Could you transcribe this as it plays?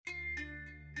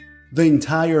The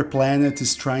entire planet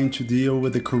is trying to deal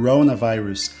with the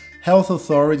coronavirus. Health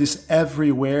authorities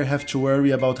everywhere have to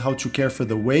worry about how to care for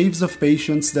the waves of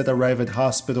patients that arrive at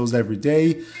hospitals every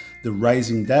day, the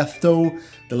rising death toll,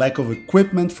 the lack of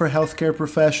equipment for healthcare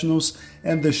professionals,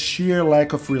 and the sheer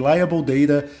lack of reliable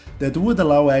data that would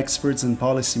allow experts and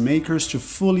policymakers to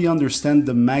fully understand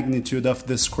the magnitude of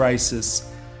this crisis.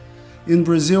 In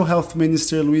Brazil, Health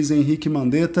Minister Luiz Henrique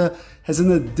Mandetta has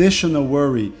an additional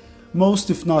worry. Most,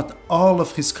 if not all,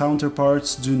 of his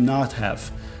counterparts do not have.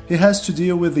 He has to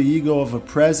deal with the ego of a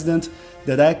president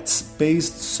that acts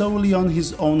based solely on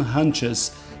his own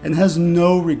hunches and has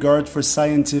no regard for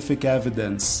scientific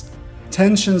evidence.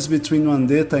 Tensions between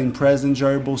Mandetta and President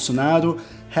Jair Bolsonaro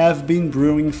have been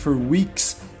brewing for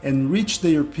weeks and reached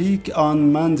their peak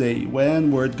on Monday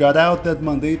when word got out that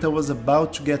Mandetta was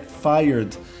about to get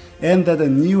fired and that a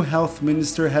new health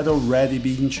minister had already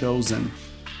been chosen.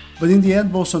 But in the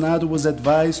end, Bolsonaro was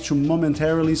advised to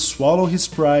momentarily swallow his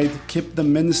pride, keep the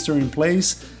minister in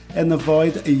place, and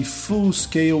avoid a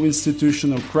full-scale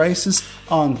institutional crisis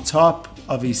on top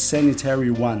of a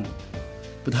sanitary one.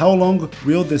 But how long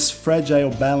will this fragile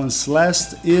balance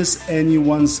last is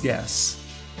anyone's guess.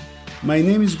 My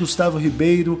name is Gustavo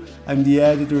Ribeiro, I'm the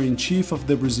editor-in-chief of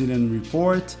the Brazilian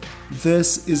Report.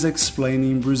 This is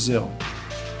Explaining Brazil.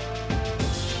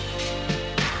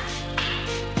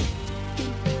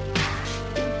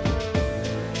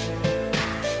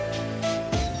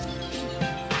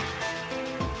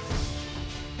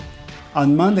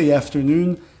 On Monday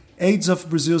afternoon, aides of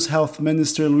Brazil's health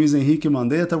minister Luiz Henrique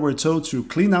Mandetta were told to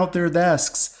clean out their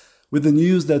desks with the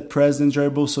news that President Jair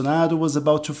Bolsonaro was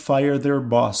about to fire their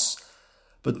boss.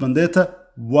 But Mandetta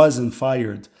wasn't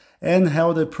fired and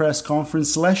held a press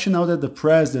conference lashing out at the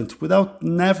president without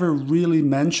never really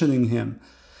mentioning him,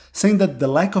 saying that the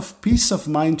lack of peace of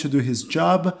mind to do his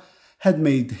job had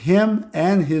made him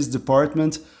and his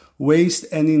department waste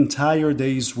an entire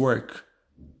day's work.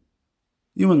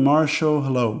 Ewan Marshall,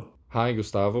 hello. Hi,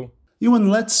 Gustavo. Ewan,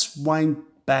 let's wind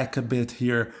back a bit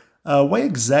here. Why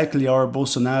exactly are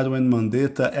Bolsonaro and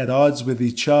Mandetta at odds with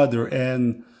each other,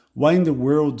 and why in the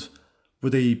world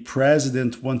would a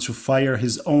president want to fire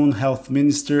his own health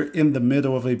minister in the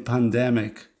middle of a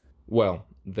pandemic? Well,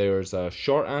 there's a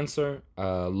short answer,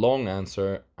 a long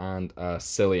answer, and a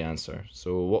silly answer.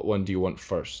 So what one do you want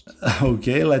first?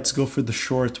 Okay, let's go for the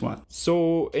short one.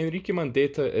 So Henrique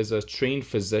Mandetta is a trained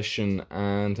physician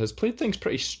and has played things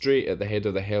pretty straight at the head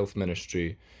of the health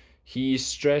ministry. He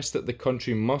stressed that the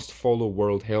country must follow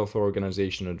World Health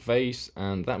Organization advice,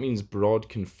 and that means broad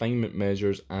confinement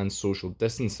measures and social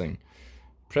distancing.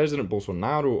 President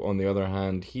Bolsonaro, on the other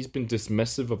hand, he's been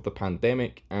dismissive of the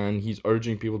pandemic and he's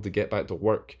urging people to get back to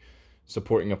work,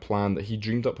 supporting a plan that he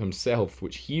dreamed up himself,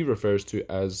 which he refers to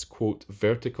as, quote,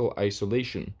 vertical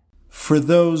isolation. For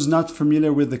those not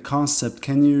familiar with the concept,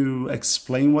 can you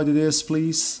explain what it is,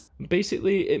 please?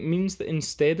 Basically, it means that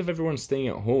instead of everyone staying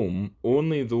at home,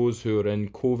 only those who are in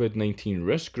COVID-19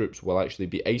 risk groups will actually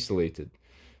be isolated.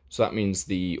 So that means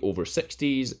the over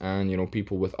 60s and,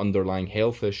 people with underlying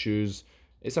health issues.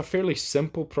 It's a fairly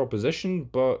simple proposition,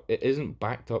 but it isn't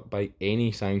backed up by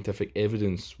any scientific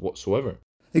evidence whatsoever.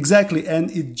 Exactly, and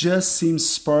it just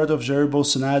seems part of Jair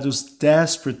Bolsonaro's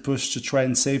desperate push to try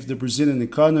and save the Brazilian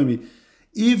economy,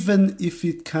 even if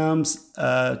it comes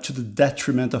to the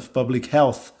detriment of public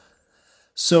health.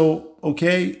 So,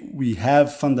 okay, we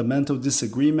have fundamental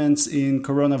disagreements in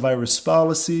coronavirus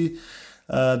policy.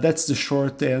 That's the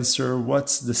short answer.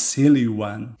 What's the silly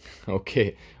one?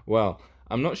 Okay, well,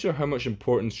 I'm not sure how much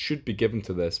importance should be given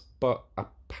to this, but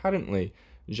apparently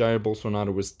Jair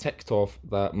Bolsonaro was ticked off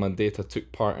that Mandetta took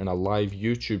part in a live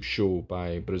YouTube show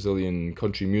by Brazilian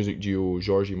country music duo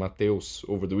Jorge Mateus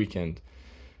over the weekend.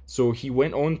 So he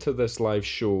went on to this live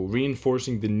show,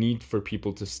 reinforcing the need for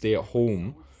people to stay at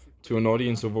home to an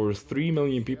audience of over 3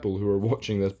 million people who are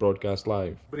watching this broadcast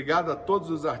live. Obrigado a todos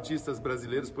os artistas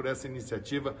brasileiros por essa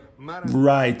iniciativa.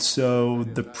 Right, so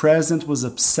the president was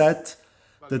upset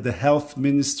that the health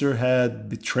minister had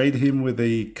betrayed him with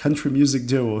a country music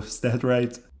duo. Is that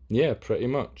right? Yeah, pretty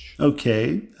much.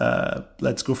 Okay,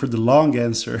 let's go for the long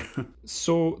answer.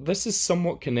 So this is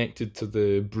somewhat connected to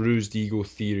the bruised ego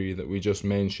theory that we just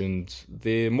mentioned.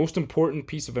 The most important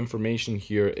piece of information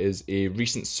here is a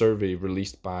recent survey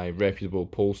released by reputable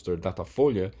pollster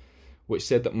Datafolha, which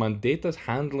said that Mandetta's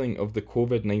handling of the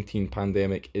COVID-19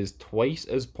 pandemic is twice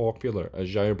as popular as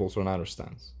Jair Bolsonaro's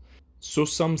stance. So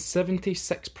some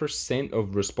 76%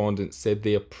 of respondents said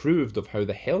they approved of how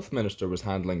the health minister was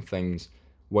handling things,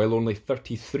 while only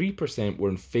 33% were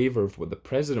in favour of what the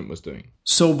president was doing.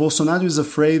 So Bolsonaro is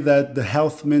afraid that the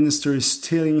health minister is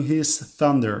stealing his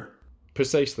thunder.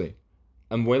 Precisely.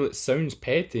 And while it sounds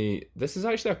petty, this is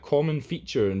actually a common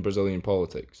feature in Brazilian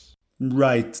politics.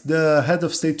 Right. The head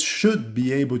of state should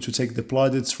be able to take the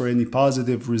plaudits for any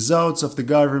positive results of the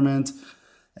government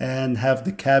and have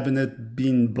the cabinet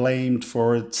being blamed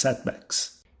for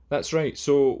setbacks. That's right.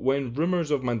 So when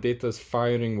rumours of Mandeta's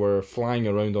firing were flying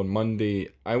around on Monday,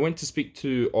 I went to speak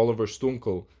to Oliver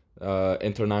Stonkel,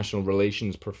 international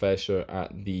relations professor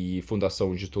at the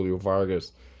Fundação Getúlio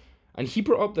Vargas. And he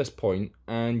brought up this point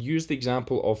and used the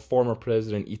example of former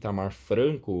President Itamar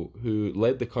Franco, who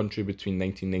led the country between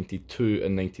 1992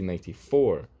 and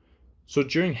 1994. So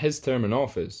during his term in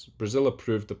office, Brazil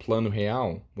approved the Plano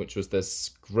Real, which was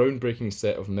this groundbreaking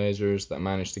set of measures that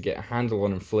managed to get a handle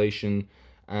on inflation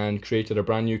and created a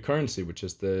brand new currency, which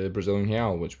is the Brazilian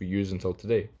Real, which we use until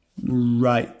today.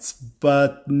 Right,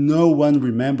 but no one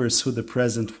remembers who the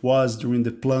president was during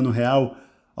the Plano Real.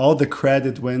 All the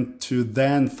credit went to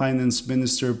then Finance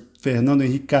Minister Fernando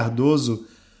Henrique Cardoso,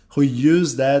 who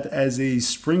used that as a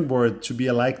springboard to be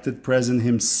elected president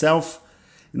himself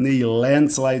in a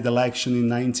landslide election in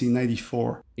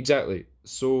 1994. Exactly.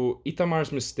 So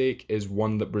Itamar's mistake is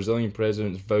one that Brazilian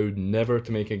presidents vowed never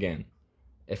to make again.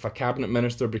 If a cabinet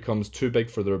minister becomes too big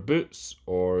for their boots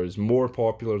or is more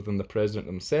popular than the president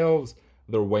themselves,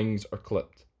 their wings are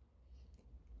clipped.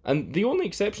 And the only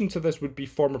exception to this would be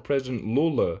former President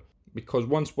Lula, because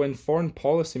once when Foreign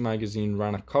Policy magazine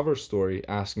ran a cover story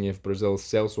asking if Brazil's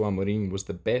Celso Amorim was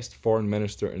the best foreign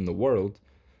minister in the world,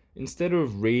 instead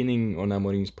of raining on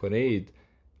Amorim's parade,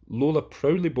 Lula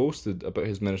proudly boasted about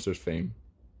his minister's fame.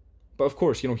 But of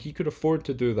course, he could afford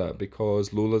to do that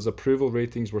because Lula's approval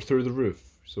ratings were through the roof.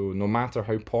 So no matter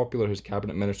how popular his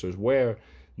cabinet ministers were,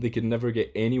 they could never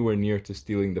get anywhere near to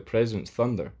stealing the president's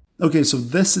thunder. Okay, so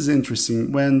this is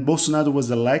interesting. When Bolsonaro was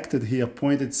elected, he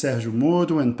appointed Sérgio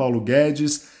Moro and Paulo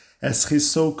Guedes as his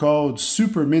so-called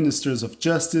super ministers of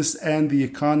justice and the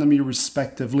economy,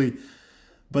 respectively.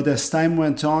 But as time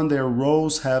went on, their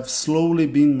roles have slowly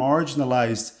been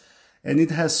marginalized, and it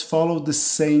has followed the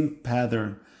same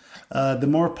pattern. The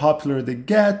more popular they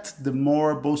get, the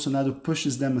more Bolsonaro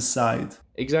pushes them aside.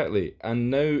 Exactly, and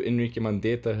now Henrique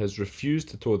Mandetta has refused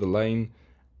to toe the line,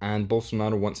 and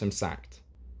Bolsonaro wants him sacked.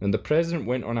 And the president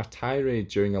went on a tirade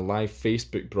during a live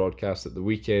Facebook broadcast at the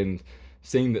weekend,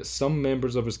 saying that some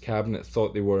members of his cabinet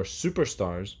thought they were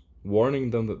superstars,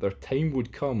 warning them that their time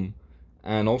would come,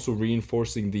 and also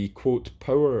reinforcing the, quote,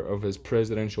 power of his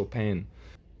presidential pen.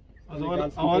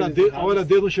 Mas a hora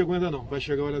dele não chegou ainda não, vai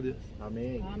chegar a hora dele.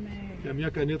 Amém. E a minha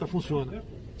caneta funciona.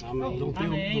 Amém. Não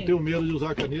tenho medo de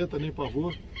usar a caneta, nem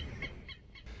pavor.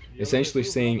 Essentially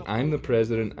saying, I'm the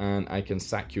president and I can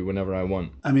sack you whenever I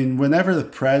want. I mean, whenever the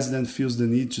president feels the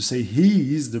need to say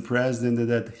he is the president and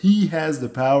that he has the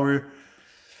power,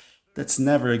 that's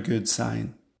never a good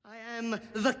sign. I am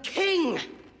the king.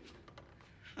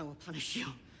 I will punish you.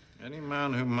 Any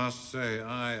man who must say,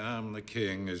 I am the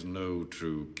king, is no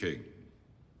true king.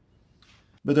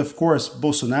 But of course,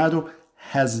 Bolsonaro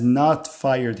has not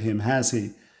fired him, has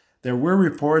he? There were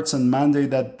reports on Monday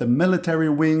that the military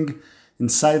wing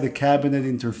inside the cabinet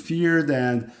interfered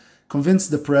and convinced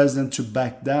the president to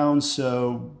back down.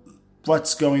 So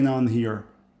what's going on here?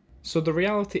 So the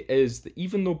reality is that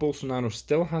even though Bolsonaro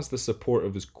still has the support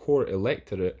of his core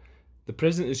electorate, the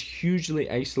president is hugely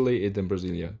isolated in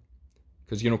Brasilia.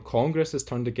 Because, Congress has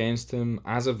turned against him,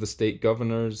 as have the state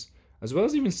governors, as well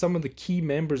as even some of the key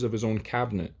members of his own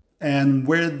cabinet. And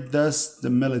where does the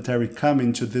military come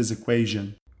into this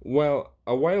equation? Well,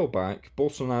 a while back,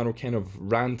 Bolsonaro kind of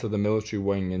ran to the military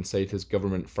wing inside his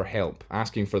government for help,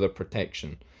 asking for their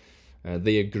protection.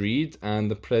 They agreed, and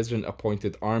the president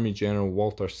appointed Army General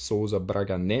Walter Souza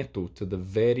Braga Neto to the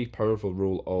very powerful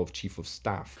role of Chief of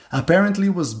Staff. Apparently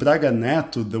it was Braga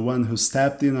Neto the one who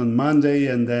stepped in on Monday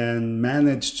and then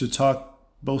managed to talk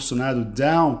Bolsonaro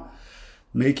down,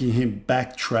 making him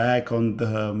backtrack on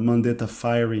the Mandetta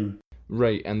firing.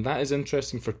 Right, and that is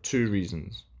interesting for two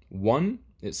reasons. One,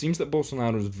 it seems that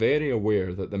Bolsonaro is very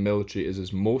aware that the military is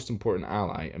his most important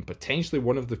ally and potentially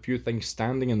one of the few things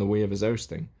standing in the way of his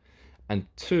ousting. And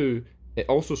two, it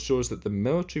also shows that the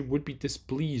military would be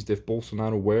displeased if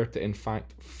Bolsonaro were to in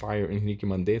fact fire Henrique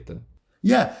Mandetta.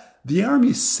 Yeah, the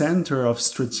Army Center of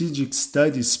Strategic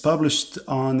Studies published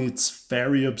on its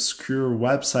very obscure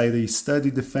website a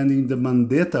study defending the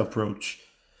Mandetta approach.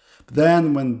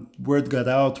 Then, when word got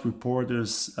out,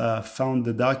 reporters found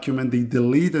the document, they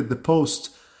deleted the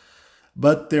post.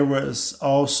 But there was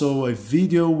also a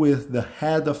video with the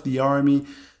head of the army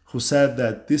who said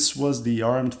that this was the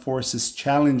armed forces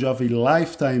challenge of a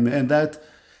lifetime and that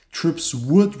troops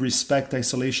would respect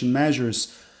isolation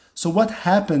measures. So what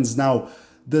happens now?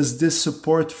 does this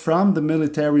support from the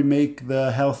military make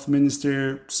the health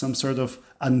minister some sort of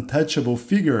untouchable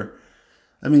figure?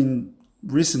 I mean,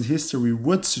 recent history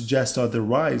would suggest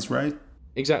otherwise, right?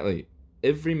 Exactly.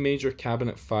 Every major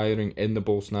cabinet firing in the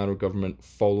Bolsonaro government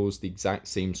follows the exact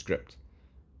same script.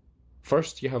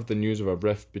 First, you have the news of a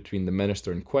rift between the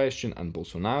minister in question and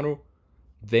Bolsonaro.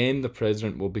 Then the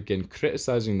president will begin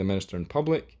criticizing the minister in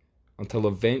public, until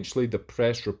eventually the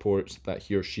press reports that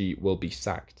he or she will be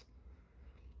sacked.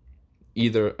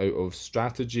 Either out of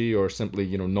strategy or simply,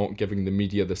 not giving the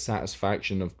media the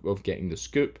satisfaction of getting the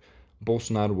scoop,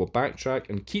 Bolsonaro will backtrack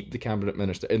and keep the cabinet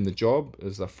minister in the job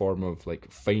as a form of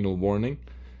final warning.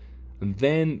 And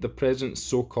then the president's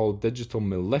so-called digital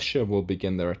militia will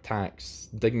begin their attacks,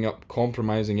 digging up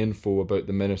compromising info about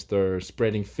the minister,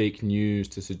 spreading fake news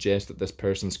to suggest that this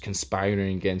person's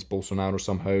conspiring against Bolsonaro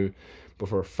somehow,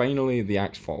 before finally the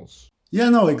axe falls. Yeah,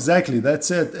 no, exactly. That's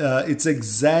it. It's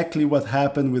exactly what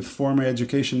happened with former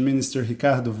Education Minister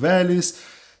Ricardo Vélez,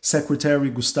 Secretary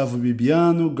Gustavo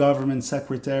Bibiano, Government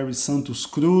Secretary Santos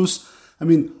Cruz. I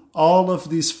mean, all of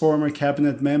these former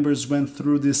cabinet members went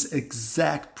through this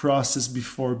exact process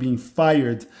before being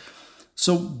fired.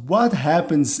 So what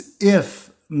happens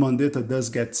if Mandetta does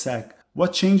get sacked?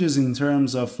 What changes in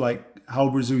terms of how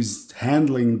Brazil is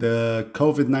handling the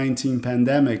COVID-19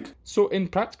 pandemic? So in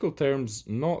practical terms,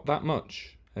 not that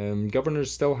much.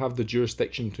 Governors still have the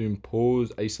jurisdiction to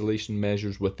impose isolation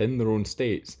measures within their own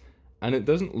states, and it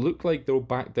doesn't look like they'll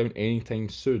back down anytime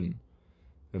soon.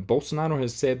 Bolsonaro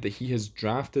has said that he has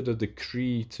drafted a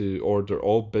decree to order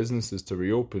all businesses to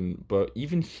reopen, but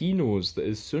even he knows that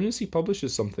as soon as he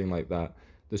publishes something like that,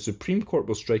 the Supreme Court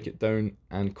will strike it down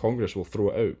and Congress will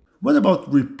throw it out. What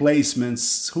about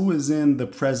replacements? Who is in the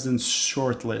president's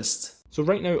shortlist? So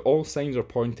right now, all signs are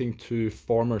pointing to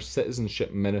former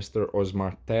Citizenship Minister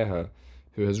Osmar Terra,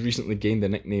 who has recently gained the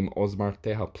nickname Osmar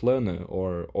Terra Plana,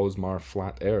 or Osmar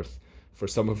Flat Earth, for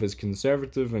some of his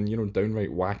conservative and, downright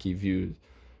wacky views.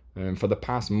 For the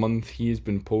past month, he has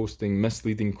been posting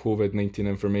misleading COVID-19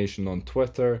 information on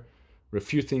Twitter,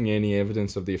 refuting any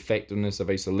evidence of the effectiveness of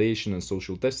isolation and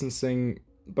social distancing,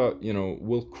 but,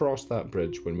 we'll cross that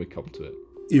bridge when we come to it.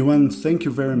 Iwan, thank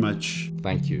you very much.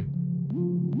 Thank you.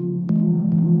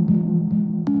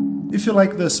 If you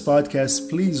like this podcast,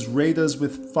 please rate us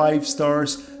with 5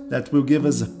 stars. That will give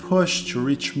us a push to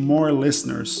reach more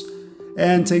listeners.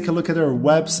 And take a look at our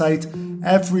website.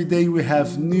 Every day we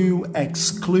have new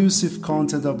exclusive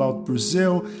content about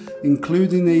Brazil,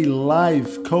 including a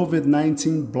live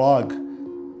COVID-19 blog.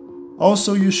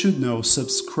 Also, you should know,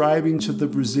 subscribing to the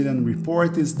Brazilian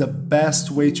Report is the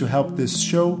best way to help this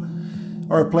show.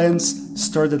 Our plans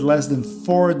start at less than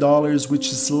 $4, which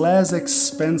is less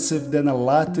expensive than a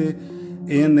latte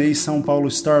in a São Paulo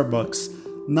Starbucks.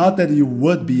 Not that you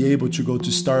would be able to go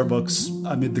to Starbucks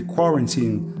amid the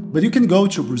quarantine, but you can go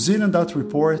to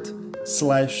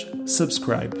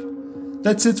Brazilian.report/subscribe.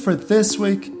 That's it for this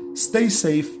week. Stay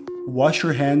safe, wash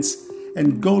your hands,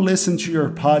 and go listen to your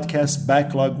podcast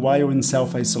backlog while in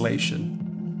self-isolation.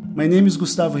 My name is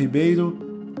Gustavo Ribeiro,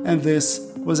 and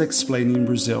this was Explaining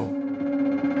Brazil.